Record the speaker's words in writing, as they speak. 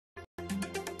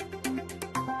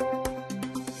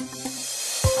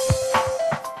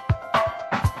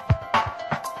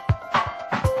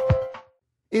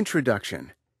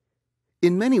Introduction.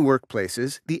 In many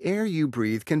workplaces, the air you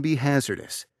breathe can be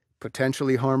hazardous,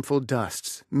 potentially harmful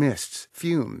dusts, mists,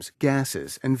 fumes,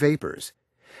 gases, and vapors.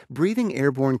 Breathing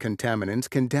airborne contaminants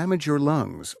can damage your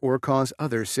lungs or cause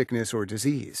other sickness or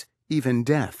disease, even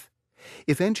death.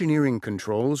 If engineering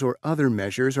controls or other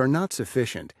measures are not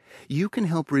sufficient, you can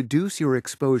help reduce your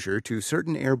exposure to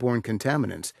certain airborne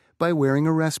contaminants by wearing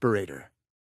a respirator.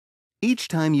 Each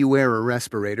time you wear a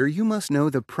respirator, you must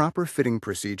know the proper fitting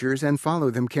procedures and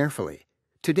follow them carefully.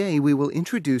 Today, we will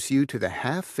introduce you to the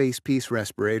half facepiece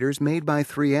respirators made by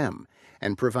 3M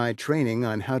and provide training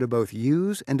on how to both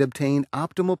use and obtain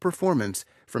optimal performance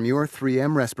from your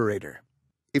 3M respirator.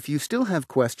 If you still have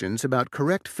questions about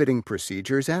correct fitting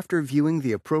procedures after viewing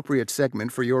the appropriate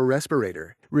segment for your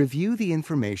respirator, review the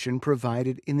information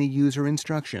provided in the user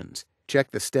instructions.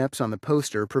 Check the steps on the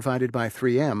poster provided by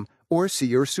 3M or see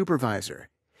your supervisor.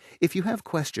 If you have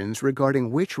questions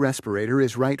regarding which respirator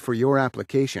is right for your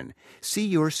application, see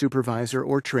your supervisor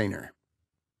or trainer.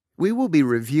 We will be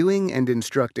reviewing and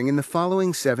instructing in the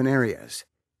following 7 areas: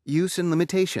 use and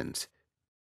limitations,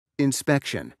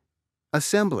 inspection,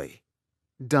 assembly,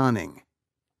 donning,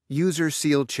 user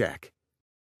seal check,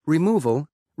 removal,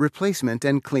 replacement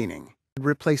and cleaning,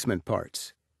 replacement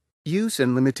parts, use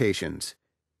and limitations.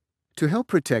 To help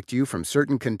protect you from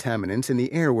certain contaminants in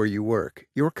the air where you work,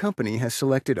 your company has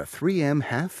selected a 3M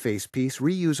half facepiece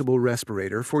reusable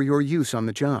respirator for your use on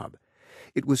the job.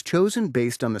 It was chosen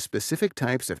based on the specific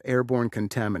types of airborne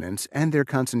contaminants and their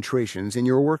concentrations in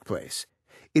your workplace.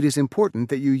 It is important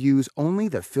that you use only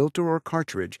the filter or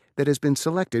cartridge that has been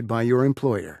selected by your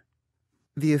employer.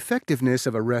 The effectiveness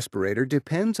of a respirator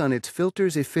depends on its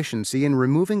filter's efficiency in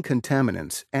removing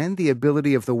contaminants and the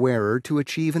ability of the wearer to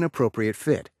achieve an appropriate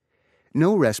fit.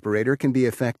 No respirator can be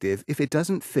effective if it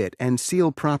doesn't fit and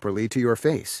seal properly to your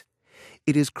face.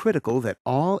 It is critical that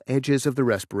all edges of the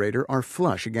respirator are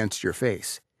flush against your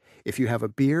face. If you have a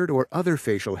beard or other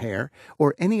facial hair,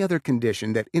 or any other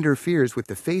condition that interferes with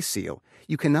the face seal,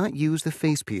 you cannot use the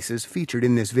face pieces featured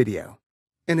in this video.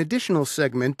 An additional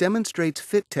segment demonstrates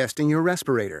fit testing your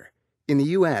respirator. In the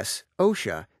U.S.,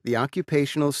 OSHA, the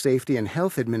Occupational Safety and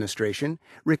Health Administration,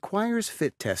 requires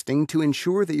fit testing to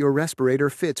ensure that your respirator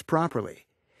fits properly.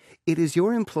 It is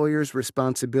your employer's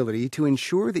responsibility to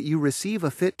ensure that you receive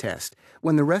a fit test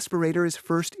when the respirator is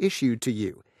first issued to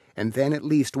you, and then at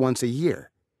least once a year.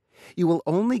 You will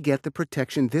only get the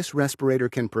protection this respirator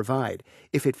can provide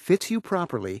if it fits you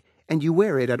properly and you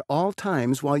wear it at all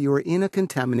times while you are in a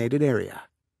contaminated area.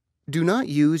 Do not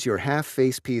use your half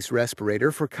facepiece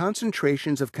respirator for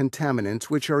concentrations of contaminants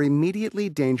which are immediately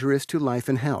dangerous to life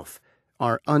and health,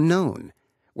 are unknown,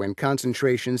 when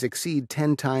concentrations exceed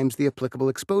 10 times the applicable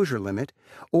exposure limit,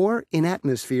 or in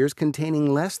atmospheres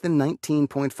containing less than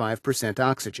 19.5%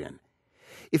 oxygen.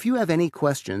 If you have any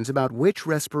questions about which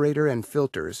respirator and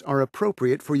filters are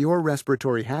appropriate for your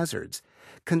respiratory hazards,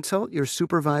 consult your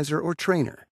supervisor or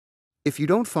trainer. If you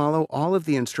don't follow all of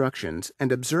the instructions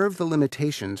and observe the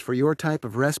limitations for your type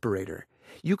of respirator,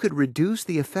 you could reduce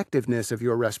the effectiveness of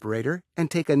your respirator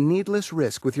and take a needless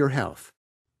risk with your health.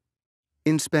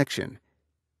 Inspection.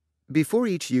 Before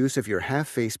each use of your half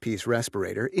facepiece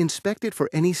respirator, inspect it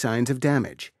for any signs of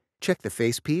damage. Check the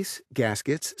facepiece,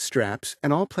 gaskets, straps,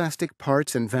 and all plastic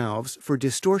parts and valves for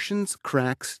distortions,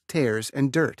 cracks, tears,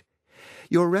 and dirt.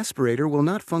 Your respirator will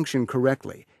not function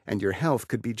correctly, and your health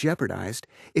could be jeopardized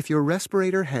if your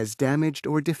respirator has damaged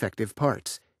or defective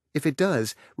parts. If it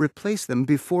does, replace them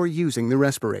before using the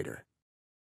respirator.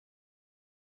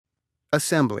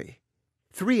 Assembly.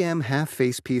 3M half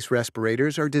facepiece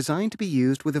respirators are designed to be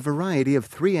used with a variety of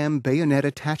 3M bayonet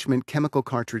attachment chemical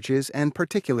cartridges and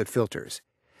particulate filters.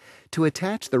 To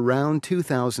attach the round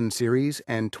 2000 series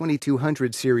and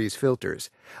 2200 series filters,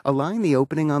 align the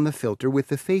opening on the filter with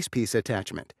the facepiece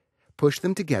attachment. Push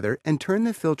them together and turn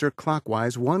the filter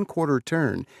clockwise 1/4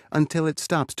 turn until it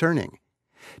stops turning.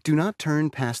 Do not turn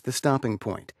past the stopping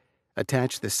point.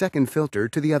 Attach the second filter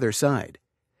to the other side.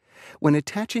 When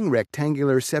attaching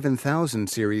rectangular 7000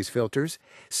 series filters,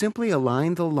 simply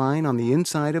align the line on the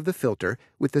inside of the filter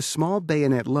with the small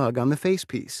bayonet lug on the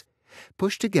facepiece.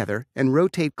 Push together and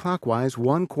rotate clockwise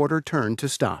 1/4 turn to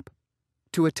stop.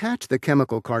 To attach the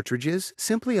chemical cartridges,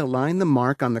 simply align the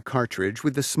mark on the cartridge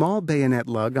with the small bayonet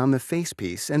lug on the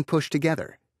facepiece and push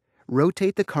together.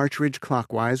 Rotate the cartridge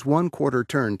clockwise 1/4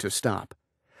 turn to stop.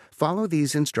 Follow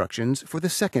these instructions for the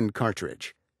second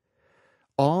cartridge.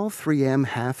 All 3M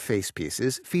half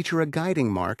facepieces feature a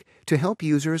guiding mark to help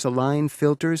users align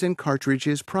filters and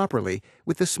cartridges properly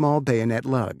with the small bayonet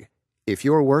lug. If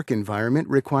your work environment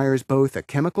requires both a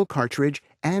chemical cartridge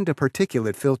and a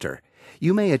particulate filter,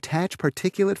 You may attach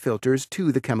particulate filters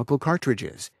to the chemical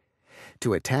cartridges.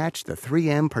 To attach the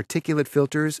 3M particulate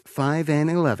filters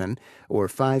 5N11 or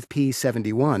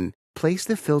 5P71, place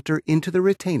the filter into the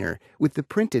retainer with the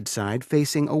printed side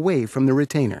facing away from the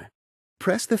retainer.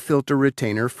 Press the filter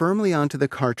retainer firmly onto the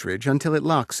cartridge until it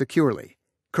locks securely.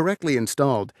 Correctly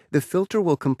installed, the filter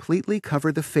will completely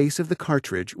cover the face of the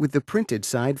cartridge with the printed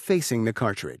side facing the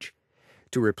cartridge.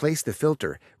 To replace the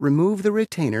filter, remove the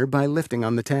retainer by lifting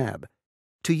on the tab.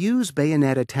 To use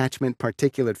bayonet attachment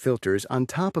particulate filters on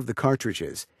top of the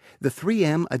cartridges, the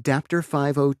 3M Adapter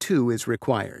 502 is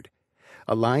required.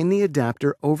 Align the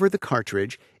adapter over the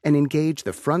cartridge and engage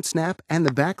the front snap and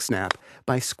the back snap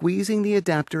by squeezing the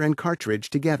adapter and cartridge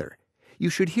together. You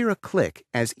should hear a click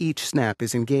as each snap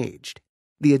is engaged.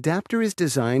 The adapter is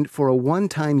designed for a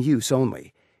one-time use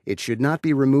only. It should not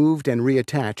be removed and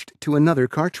reattached to another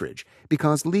cartridge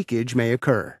because leakage may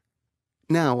occur.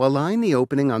 Now align the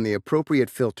opening on the appropriate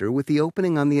filter with the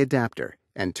opening on the adapter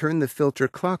and turn the filter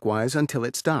clockwise until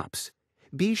it stops.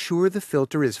 Be sure the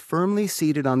filter is firmly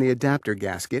seated on the adapter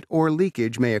gasket or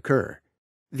leakage may occur.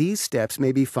 These steps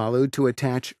may be followed to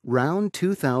attach round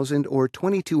 2000 or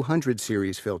 2200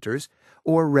 series filters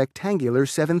or rectangular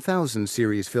 7000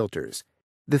 series filters.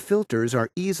 The filters are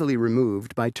easily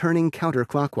removed by turning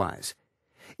counterclockwise.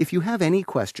 If you have any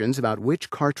questions about which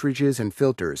cartridges and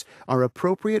filters are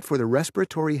appropriate for the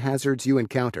respiratory hazards you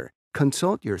encounter,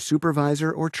 consult your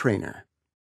supervisor or trainer.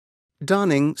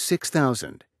 Donning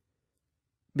 6000.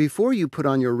 Before you put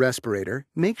on your respirator,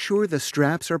 make sure the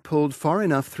straps are pulled far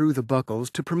enough through the buckles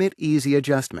to permit easy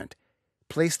adjustment.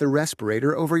 Place the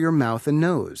respirator over your mouth and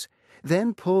nose.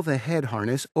 Then pull the head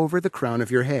harness over the crown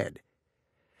of your head.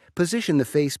 Position the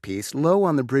facepiece low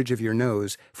on the bridge of your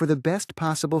nose for the best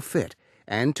possible fit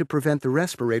and to prevent the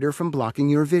respirator from blocking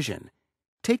your vision.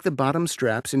 Take the bottom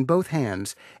straps in both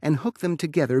hands and hook them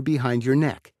together behind your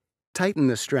neck. Tighten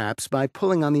the straps by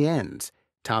pulling on the ends,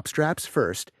 top straps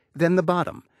first, then the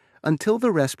bottom, until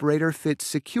the respirator fits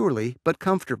securely but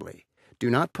comfortably. Do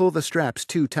not pull the straps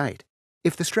too tight.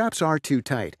 If the straps are too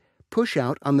tight, push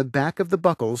out on the back of the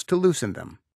buckles to loosen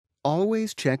them.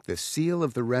 Always check the seal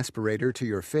of the respirator to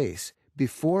your face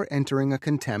before entering a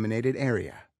contaminated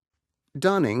area.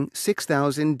 Donning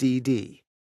 6000 DD.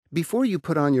 Before you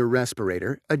put on your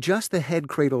respirator, adjust the head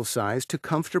cradle size to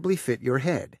comfortably fit your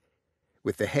head.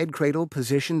 With the head cradle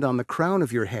positioned on the crown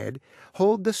of your head,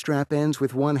 hold the strap ends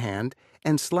with one hand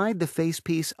and slide the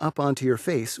facepiece up onto your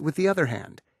face with the other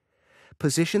hand.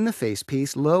 Position the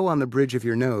facepiece low on the bridge of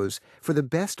your nose for the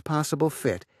best possible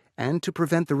fit and to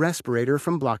prevent the respirator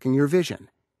from blocking your vision.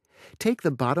 Take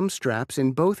the bottom straps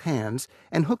in both hands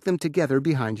and hook them together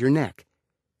behind your neck.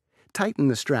 Tighten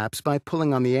the straps by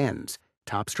pulling on the ends,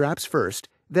 top straps first,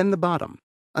 then the bottom,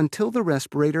 until the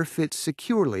respirator fits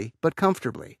securely but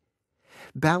comfortably.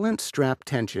 Balance strap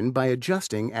tension by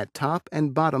adjusting at top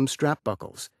and bottom strap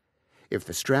buckles. If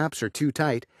the straps are too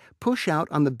tight, push out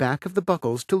on the back of the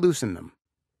buckles to loosen them.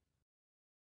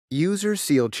 User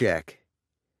seal check.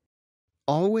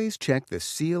 Always check the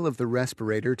seal of the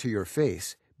respirator to your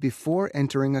face before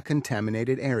entering a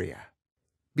contaminated area.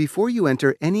 Before you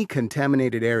enter any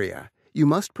contaminated area, you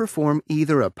must perform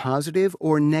either a positive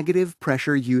or negative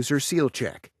pressure user seal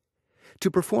check. To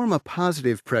perform a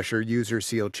positive pressure user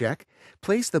seal check,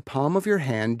 place the palm of your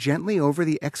hand gently over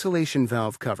the exhalation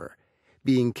valve cover,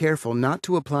 being careful not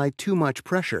to apply too much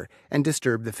pressure and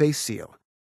disturb the face seal.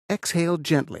 Exhale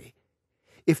gently.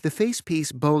 If the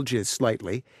facepiece bulges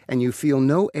slightly and you feel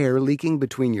no air leaking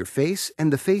between your face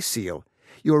and the face seal,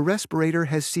 your respirator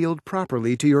has sealed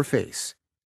properly to your face.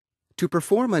 To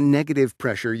perform a negative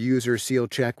pressure user seal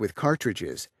check with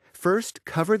cartridges, first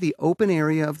cover the open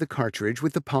area of the cartridge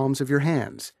with the palms of your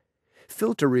hands.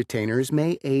 Filter retainers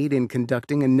may aid in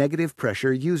conducting a negative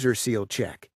pressure user seal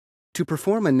check. To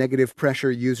perform a negative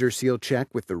pressure user seal check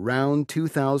with the round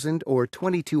 2000 or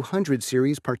 2200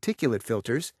 series particulate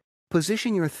filters,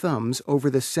 position your thumbs over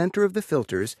the center of the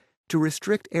filters to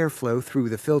restrict airflow through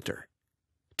the filter.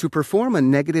 To perform a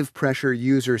negative pressure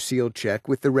user seal check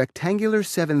with the rectangular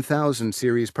 7000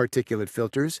 series particulate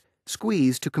filters,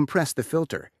 squeeze to compress the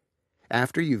filter.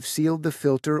 After you've sealed the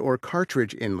filter or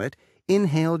cartridge inlet,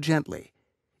 inhale gently.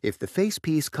 If the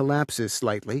facepiece collapses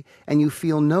slightly and you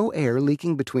feel no air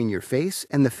leaking between your face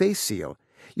and the face seal,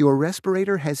 your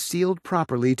respirator has sealed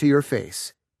properly to your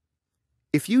face.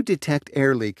 If you detect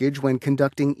air leakage when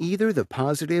conducting either the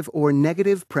positive or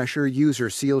negative pressure user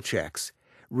seal checks,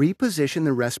 reposition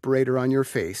the respirator on your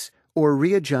face or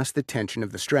readjust the tension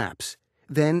of the straps.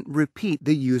 Then repeat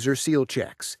the user seal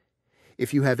checks.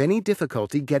 If you have any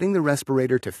difficulty getting the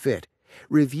respirator to fit,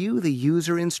 Review the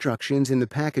user instructions in the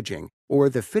packaging or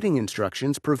the fitting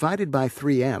instructions provided by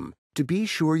 3M to be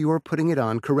sure you are putting it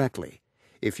on correctly.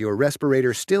 If your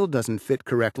respirator still doesn't fit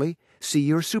correctly, see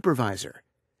your supervisor.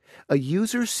 A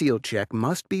user seal check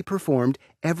must be performed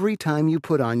every time you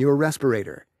put on your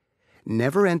respirator.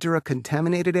 Never enter a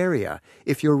contaminated area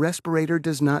if your respirator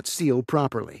does not seal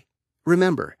properly.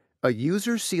 Remember, a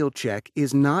user seal check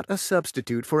is not a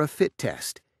substitute for a fit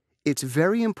test. It's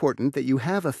very important that you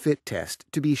have a fit test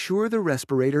to be sure the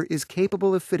respirator is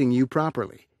capable of fitting you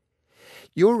properly.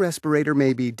 Your respirator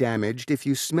may be damaged if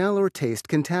you smell or taste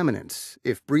contaminants,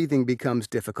 if breathing becomes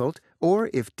difficult, or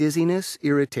if dizziness,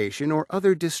 irritation, or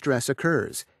other distress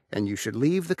occurs, and you should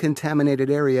leave the contaminated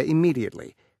area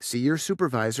immediately. See your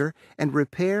supervisor and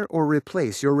repair or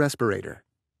replace your respirator.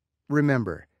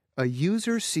 Remember, a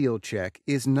user seal check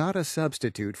is not a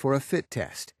substitute for a fit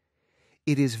test.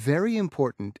 It is very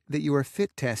important that you are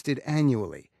fit tested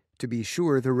annually to be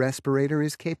sure the respirator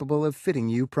is capable of fitting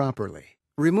you properly.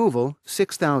 Removal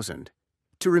 6000.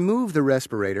 To remove the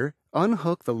respirator,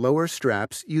 unhook the lower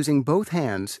straps using both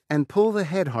hands and pull the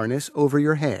head harness over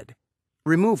your head.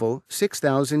 Removal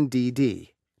 6000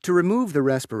 DD. To remove the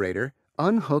respirator,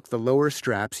 unhook the lower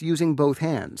straps using both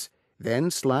hands,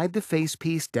 then slide the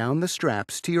facepiece down the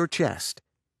straps to your chest.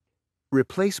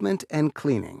 Replacement and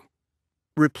cleaning.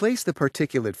 Replace the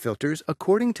particulate filters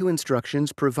according to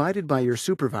instructions provided by your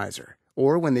supervisor,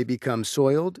 or when they become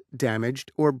soiled,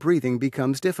 damaged, or breathing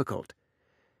becomes difficult.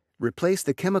 Replace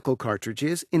the chemical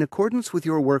cartridges in accordance with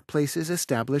your workplace's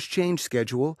established change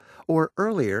schedule, or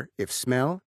earlier if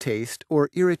smell, taste, or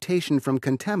irritation from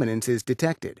contaminants is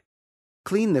detected.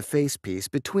 Clean the facepiece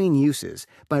between uses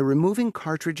by removing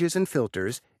cartridges and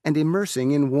filters and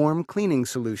immersing in warm cleaning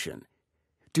solution.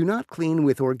 Do not clean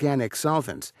with organic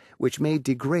solvents, which may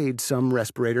degrade some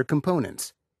respirator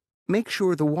components. Make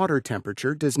sure the water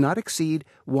temperature does not exceed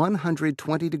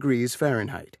 120 degrees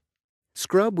Fahrenheit.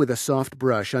 Scrub with a soft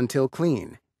brush until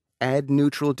clean. Add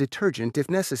neutral detergent if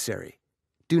necessary.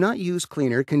 Do not use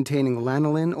cleaner containing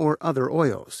lanolin or other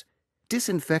oils.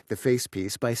 Disinfect the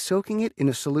facepiece by soaking it in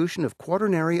a solution of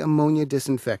quaternary ammonia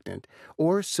disinfectant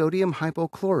or sodium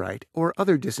hypochlorite or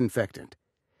other disinfectant.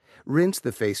 Rinse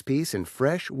the facepiece in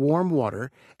fresh, warm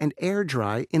water and air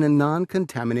dry in a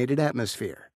non-contaminated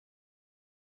atmosphere.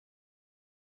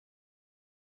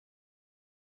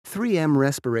 3M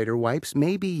respirator wipes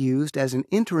may be used as an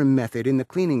interim method in the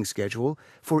cleaning schedule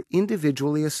for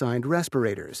individually assigned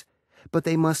respirators, but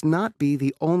they must not be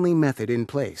the only method in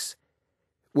place.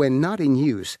 When not in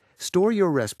use, store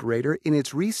your respirator in its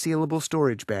resealable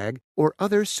storage bag or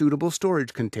other suitable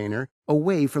storage container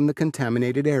away from the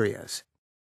contaminated areas.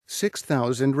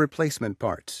 6000 replacement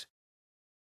parts.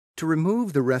 To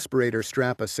remove the respirator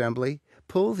strap assembly,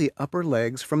 pull the upper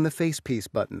legs from the facepiece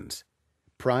buttons.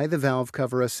 Pry the valve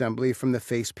cover assembly from the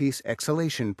facepiece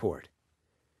exhalation port.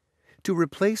 To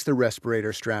replace the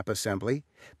respirator strap assembly,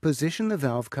 position the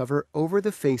valve cover over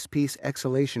the facepiece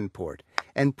exhalation port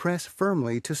and press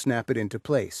firmly to snap it into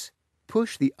place.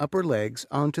 Push the upper legs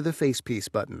onto the facepiece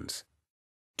buttons.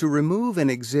 To remove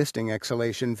an existing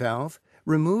exhalation valve,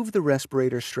 remove the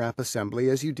respirator strap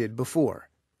assembly as you did before.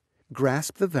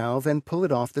 Grasp the valve and pull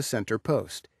it off the center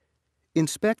post.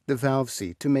 Inspect the valve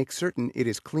seat to make certain it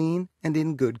is clean and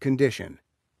in good condition.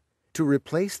 To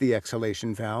replace the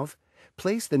exhalation valve,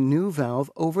 place the new valve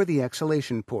over the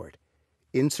exhalation port.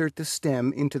 Insert the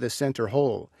stem into the center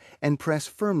hole and press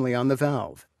firmly on the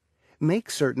valve.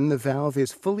 Make certain the valve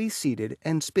is fully seated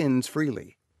and spins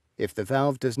freely. If the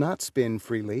valve does not spin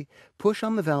freely, push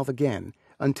on the valve again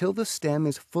until the stem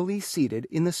is fully seated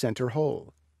in the center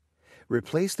hole.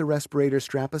 Replace the respirator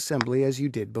strap assembly as you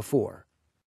did before.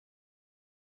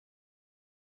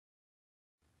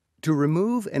 To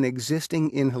remove an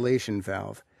existing inhalation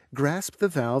valve, grasp the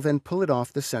valve and pull it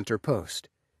off the center post.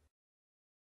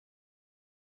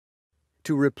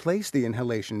 To replace the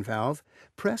inhalation valve,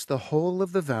 press the whole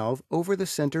of the valve over the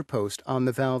center post on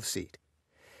the valve seat.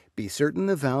 Be certain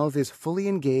the valve is fully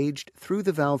engaged through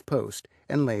the valve post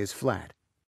and lays flat.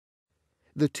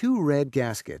 The two red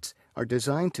gaskets are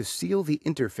designed to seal the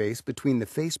interface between the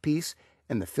facepiece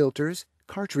and the filters,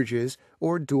 cartridges,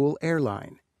 or dual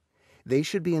airline. They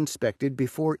should be inspected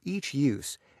before each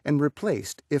use and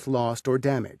replaced if lost or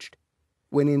damaged.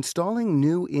 When installing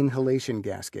new inhalation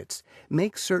gaskets,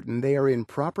 make certain they are in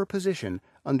proper position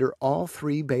under all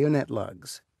three bayonet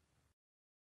lugs.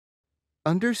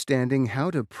 Understanding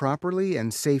how to properly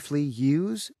and safely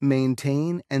use,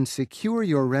 maintain, and secure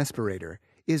your respirator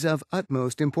is of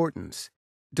utmost importance.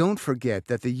 Don't forget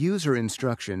that the user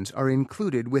instructions are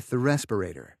included with the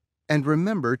respirator. And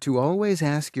remember to always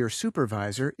ask your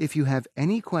supervisor if you have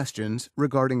any questions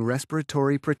regarding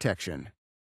respiratory protection.